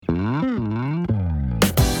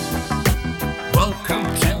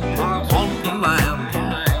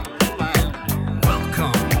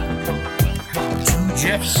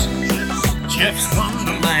Jeff's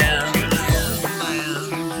Wonderland.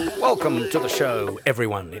 Welcome to the show,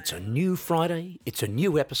 everyone. It's a new Friday, it's a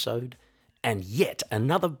new episode, and yet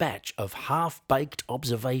another batch of half-baked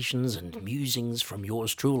observations and musings from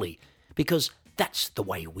yours truly, because that's the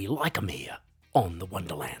way we like 'em here on the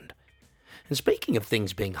Wonderland. And speaking of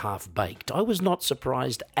things being half-baked, I was not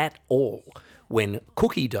surprised at all when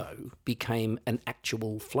cookie dough became an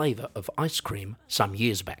actual flavour of ice cream some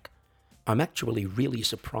years back. I'm actually really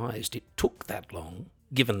surprised it took that long,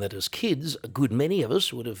 given that as kids, a good many of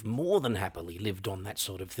us would have more than happily lived on that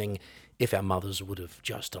sort of thing if our mothers would have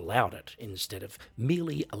just allowed it, instead of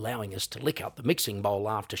merely allowing us to lick out the mixing bowl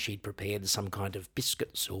after she'd prepared some kind of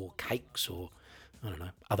biscuits or cakes or,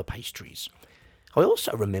 other pastries. I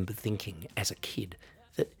also remember thinking as a kid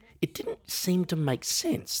that it didn't seem to make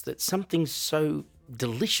sense that something so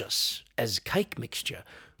delicious as cake mixture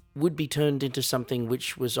would be turned into something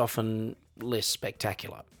which was often less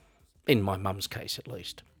spectacular, in my mum's case at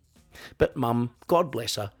least. But Mum, God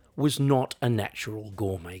bless her, was not a natural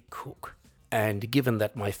gourmet cook, and given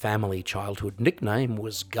that my family childhood nickname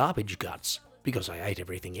was Garbage Guts, because I ate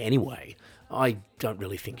everything anyway, I don't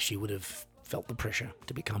really think she would have felt the pressure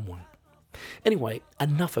to become one. Anyway,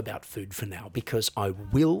 enough about food for now, because I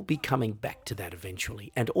will be coming back to that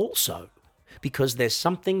eventually, and also because there's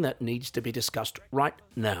something that needs to be discussed right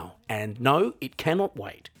now. And no, it cannot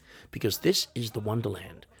wait, because this is the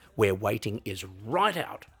Wonderland, where waiting is right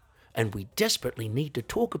out, and we desperately need to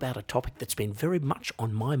talk about a topic that's been very much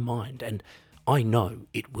on my mind, and I know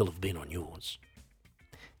it will have been on yours.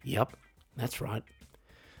 Yep, that's right.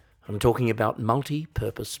 I'm talking about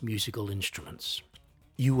multi-purpose musical instruments.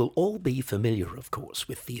 You will all be familiar, of course,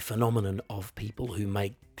 with the phenomenon of people who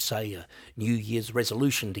make, say, a New Year's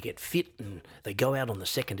resolution to get fit, and they go out on the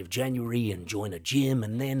 2nd of January and join a gym,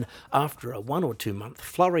 and then, after a 1 or 2 month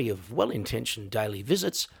flurry of well-intentioned daily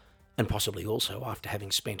visits, and possibly also after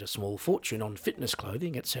having spent a small fortune on fitness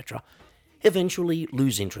clothing, etc., eventually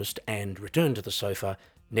lose interest and return to the sofa,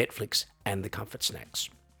 Netflix, and the comfort snacks.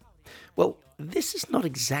 Well, this is not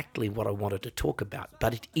exactly what I wanted to talk about,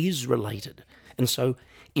 but it is related. And so,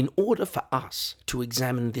 in order for us to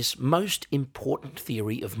examine this most important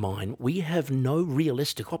theory of mine, we have no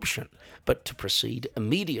realistic option but to proceed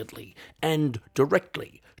immediately and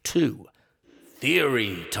directly to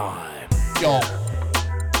theory time. Yo,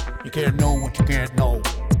 you can't know what you can't know.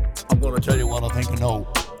 I'm gonna tell you what I think I know.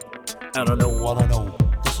 And I know what I know.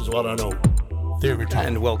 This is what I know. Theory time.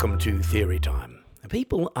 And welcome to Theory Time.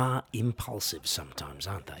 People are impulsive sometimes,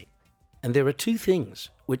 aren't they? And there are two things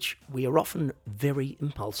which we are often very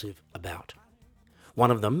impulsive about.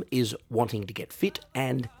 One of them is wanting to get fit,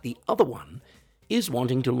 and the other one is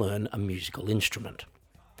wanting to learn a musical instrument.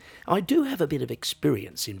 I do have a bit of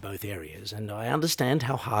experience in both areas, and I understand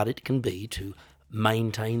how hard it can be to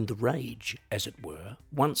maintain the rage, as it were,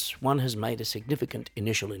 once one has made a significant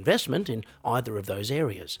initial investment in either of those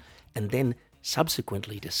areas, and then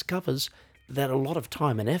subsequently discovers that a lot of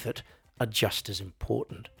time and effort are just as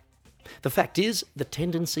important. The fact is, the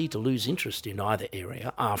tendency to lose interest in either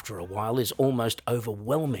area after a while is almost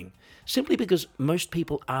overwhelming, simply because most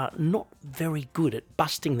people are not very good at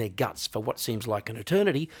busting their guts for what seems like an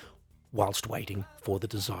eternity whilst waiting for the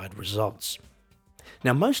desired results.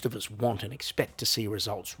 Now, most of us want and expect to see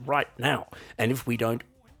results right now, and if we don't,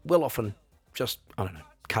 we'll often just,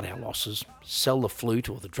 cut our losses, sell the flute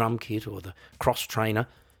or the drum kit or the cross trainer,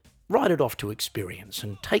 write it off to experience,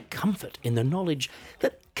 and take comfort in the knowledge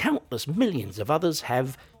that countless millions of others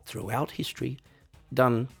have, throughout history,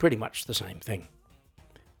 done pretty much the same thing.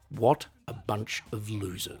 What a bunch of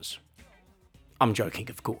losers. I'm joking,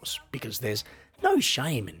 of course, because there's no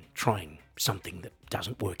shame in trying something that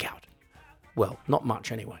doesn't work out. Well, not much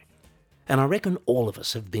anyway. And I reckon all of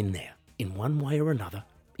us have been there, in one way or another,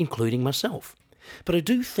 including myself. But I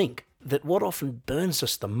do think that what often burns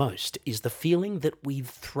us the most is the feeling that we've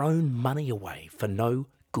thrown money away for no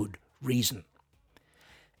good reason.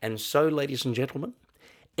 And so, ladies and gentlemen,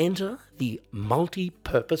 enter the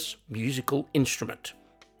multi-purpose musical instrument.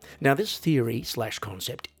 Now, this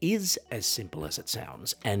theory/concept is as simple as it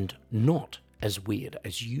sounds, and not as weird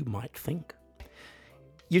as you might think.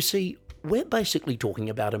 You see, we're basically talking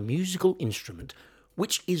about a musical instrument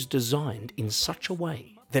which is designed in such a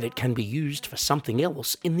way that it can be used for something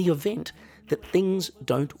else in the event that things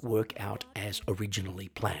don't work out as originally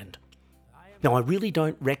planned. Now, I really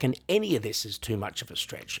don't reckon any of this is too much of a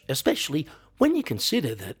stretch, especially when you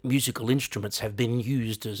consider that musical instruments have been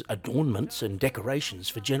used as adornments and decorations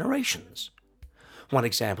for generations. One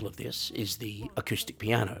example of this is the acoustic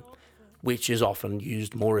piano, which is often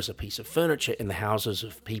used more as a piece of furniture in the houses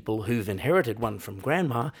of people who've inherited one from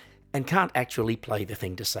grandma and can't actually play the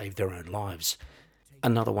thing to save their own lives.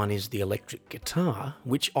 Another one is the electric guitar,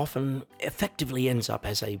 which often effectively ends up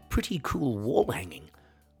as a pretty cool wall hanging,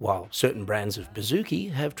 while certain brands of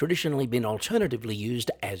bouzouki have traditionally been alternatively used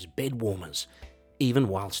as bed warmers, even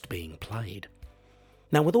whilst being played.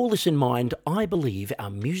 Now, with all this in mind, I believe our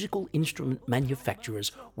musical instrument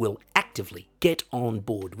manufacturers will actively get on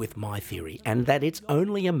board with my theory, and that it's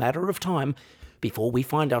only a matter of time before we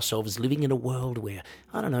find ourselves living in a world where,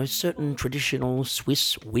 certain traditional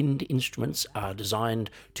Swiss wind instruments are designed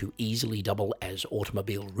to easily double as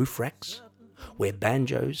automobile roof racks, where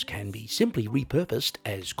banjos can be simply repurposed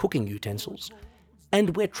as cooking utensils,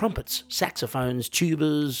 and where trumpets, saxophones,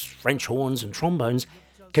 tubas, French horns and trombones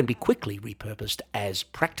can be quickly repurposed as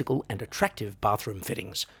practical and attractive bathroom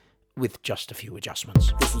fittings, with just a few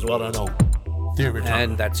adjustments. This is what I know. Theory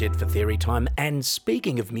time. And that's it for Theory Time. And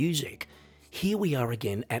speaking of music, here we are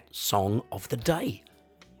again at Song of the Day.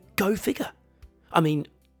 Go figure. I mean,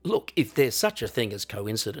 look, if there's such a thing as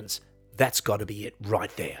coincidence, that's got to be it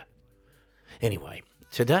right there. Anyway,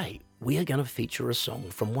 today we are going to feature a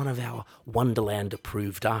song from one of our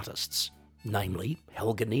Wonderland-approved artists, namely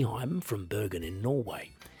Helge Nyheim from Bergen in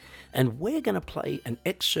Norway. And we're going to play an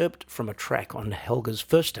excerpt from a track on Helge's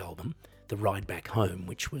first album, The Ride Back Home,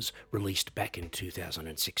 which was released back in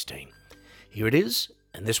 2016. Here it is,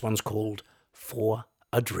 and this one's called For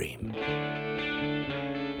a Dream.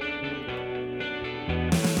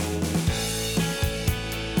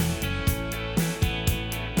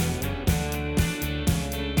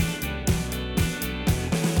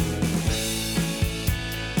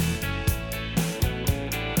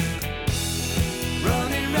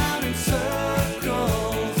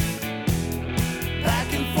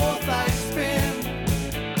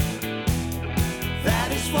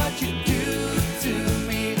 What you do to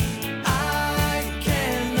me, I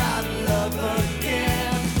cannot love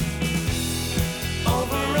again.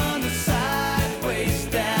 Overrun the sideways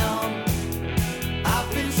down. I've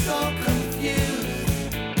been so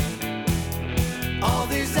confused. All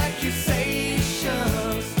these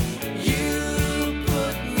accusations, you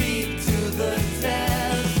put me to the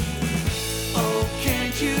test. Oh,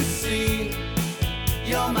 can't you see?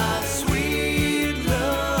 You're my sweet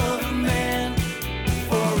love man.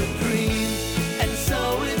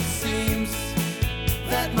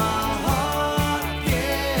 That my heart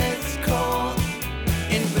gets caught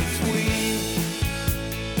in between.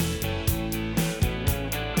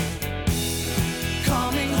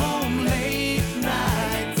 Coming home late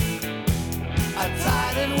nights, a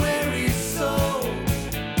tired and weary soul.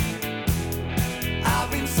 I've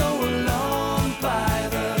been so alone by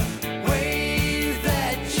the way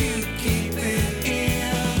that you keep it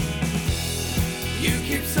in. You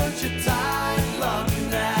keep such a tight lock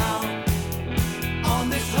now on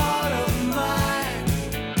this heart of mine.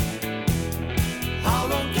 How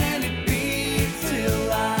long can it be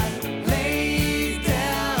till I lay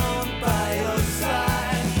down by your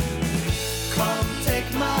side? Come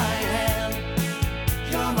take my hand.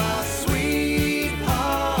 You're my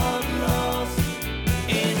sweetheart lost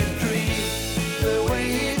in a dream. The way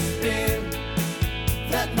it's been,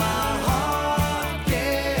 that my heart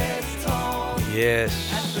gets torn. Yes,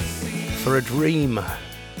 For a Dream.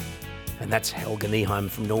 And that's Helge Nyheim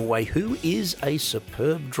from Norway, who is a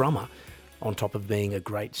superb drummer, on top of being a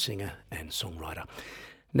great singer and songwriter.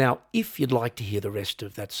 Now, if you'd like to hear the rest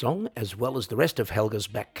of that song, as well as the rest of Helge's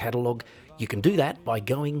back catalogue, you can do that by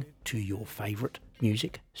going to your favourite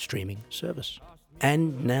music streaming service.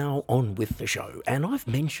 And now on with the show. And I've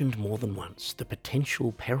mentioned more than once the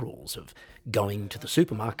potential perils of going to the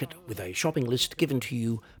supermarket with a shopping list given to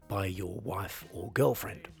you by your wife or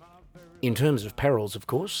girlfriend. In terms of perils, of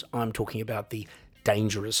course, I'm talking about the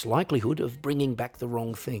dangerous likelihood of bringing back the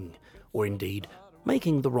wrong thing, or indeed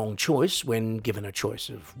making the wrong choice when given a choice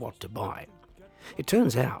of what to buy. It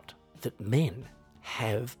turns out that men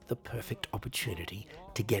have the perfect opportunity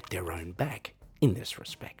to get their own back in this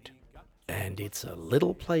respect. And it's a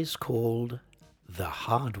little place called the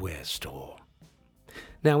hardware store.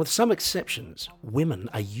 Now, with some exceptions, women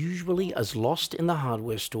are usually as lost in the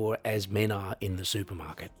hardware store as men are in the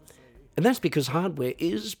supermarket. And that's because hardware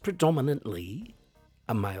is predominantly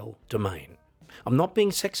a male domain. I'm not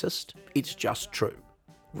being sexist, it's just true.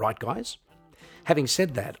 Right, guys? Having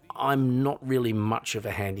said that, I'm not really much of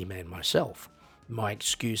a handyman myself. My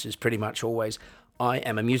excuse is pretty much always, I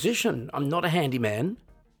am a musician, I'm not a handyman.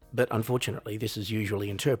 But unfortunately, this is usually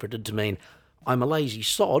interpreted to mean I'm a lazy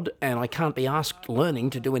sod and I can't be asked learning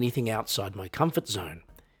to do anything outside my comfort zone.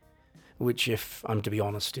 Which, if I'm to be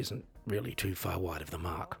honest, isn't really too far wide of the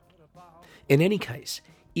mark. In any case,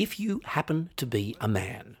 if you happen to be a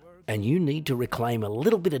man, and you need to reclaim a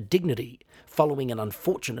little bit of dignity following an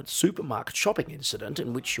unfortunate supermarket shopping incident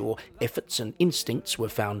in which your efforts and instincts were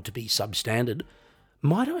found to be substandard,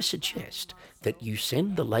 might I suggest that you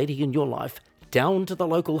send the lady in your life down to the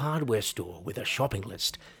local hardware store with a shopping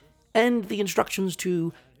list and the instructions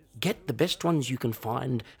to get the best ones you can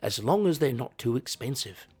find as long as they're not too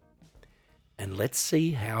expensive. And let's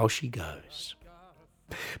see how she goes.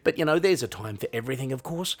 But there's a time for everything, of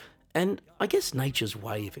course, and I guess nature's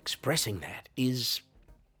way of expressing that is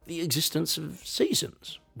the existence of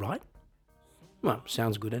seasons, right? Well,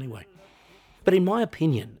 sounds good anyway. But in my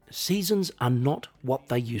opinion, seasons are not what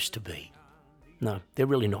they used to be. No, they're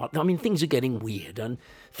really not. I mean, things are getting weird and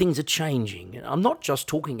things are changing. I'm not just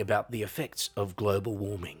talking about the effects of global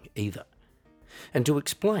warming either. And to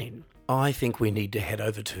explain, I think we need to head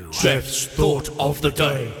over to Jeff's Thought of the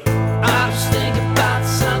Day. I was thinking about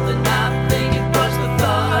something, I think it was the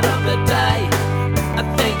thought of the day.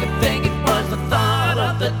 I think it was the thought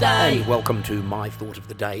of the day. And welcome to my Thought of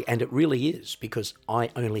the Day. And it really is, because I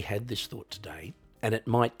only had this thought today, and it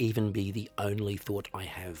might even be the only thought I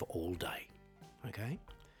have all day. Okay?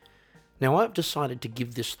 Now, I've decided to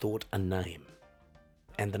give this thought a name,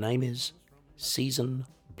 and the name is Season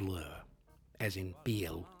Blur, as in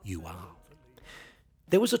B-L-U-R.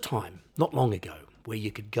 There was a time, not long ago, where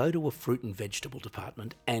you could go to a fruit and vegetable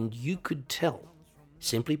department and you could tell,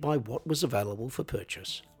 simply by what was available for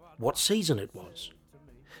purchase, what season it was.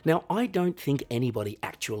 Now, I don't think anybody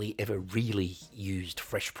actually ever really used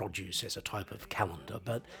fresh produce as a type of calendar,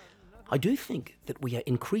 but I do think that we are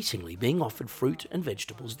increasingly being offered fruit and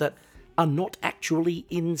vegetables that are not actually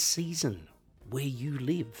in season where you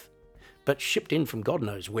live, but shipped in from God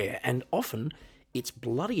knows where, and often it's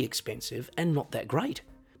bloody expensive and not that great,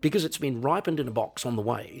 because it's been ripened in a box on the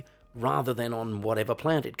way, rather than on whatever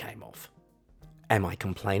plant it came off. Am I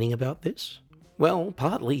complaining about this? Well,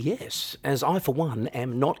 partly yes, as I for one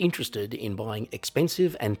am not interested in buying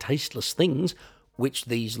expensive and tasteless things, which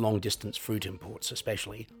these long-distance fruit imports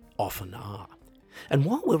especially often are. And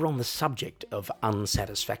while we're on the subject of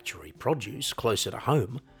unsatisfactory produce closer to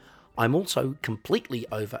home, I'm also completely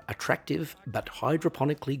over attractive but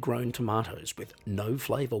hydroponically grown tomatoes with no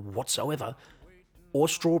flavour whatsoever, or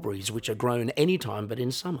strawberries which are grown any time but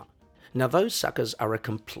in summer. Now those suckers are a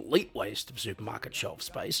complete waste of supermarket shelf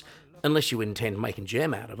space, unless you intend making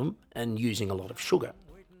jam out of them and using a lot of sugar.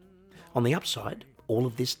 On the upside, all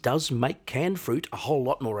of this does make canned fruit a whole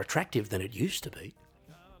lot more attractive than it used to be.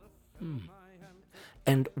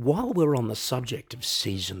 And while we're on the subject of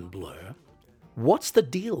season blur, what's the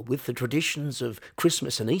deal with the traditions of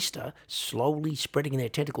Christmas and Easter slowly spreading their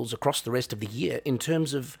tentacles across the rest of the year in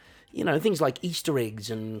terms of, things like Easter eggs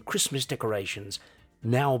and Christmas decorations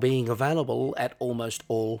now being available at almost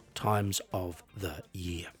all times of the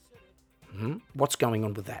year? What's going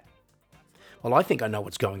on with that? Well, I think I know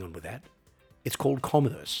what's going on with that. It's called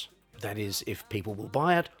commerce. That is, if people will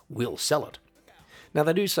buy it, we'll sell it. Now,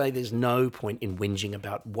 they do say there's no point in whinging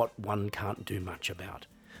about what one can't do much about.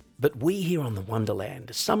 But we here on the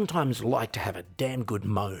Wonderland sometimes like to have a damn good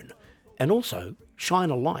moan, and also shine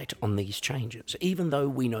a light on these changes, even though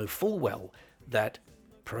we know full well that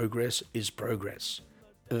progress is progress,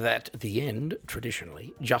 that the end,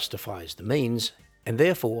 traditionally, justifies the means, and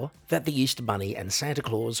therefore that the Easter Bunny and Santa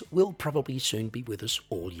Claus will probably soon be with us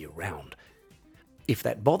all year round. If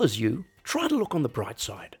that bothers you, try to look on the bright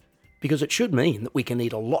side, because it should mean that we can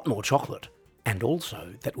eat a lot more chocolate, and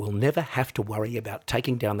also that we'll never have to worry about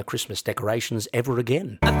taking down the Christmas decorations ever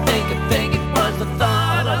again. I think it was the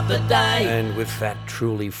thought of the day. And with that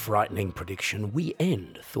truly frightening prediction, we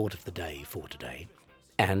end Thought of the Day for today,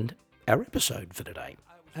 and our episode for today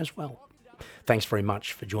as well. Thanks very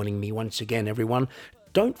much for joining me once again, everyone.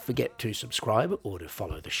 Don't forget to subscribe or to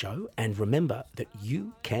follow the show, and remember that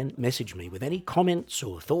you can message me with any comments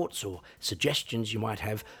or thoughts or suggestions you might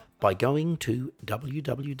have by going to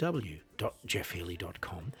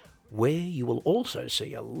www.jeffhealy.com, where you will also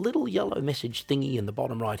see a little yellow message thingy in the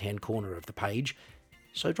bottom right-hand corner of the page,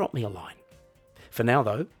 so drop me a line. For now,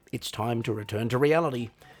 though, it's time to return to reality.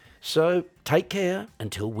 So take care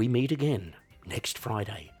until we meet again next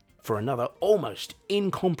Friday for another almost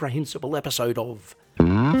incomprehensible episode of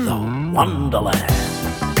The Wonderland.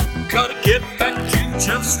 Gotta get back to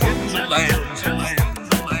Jeff's Wonderland.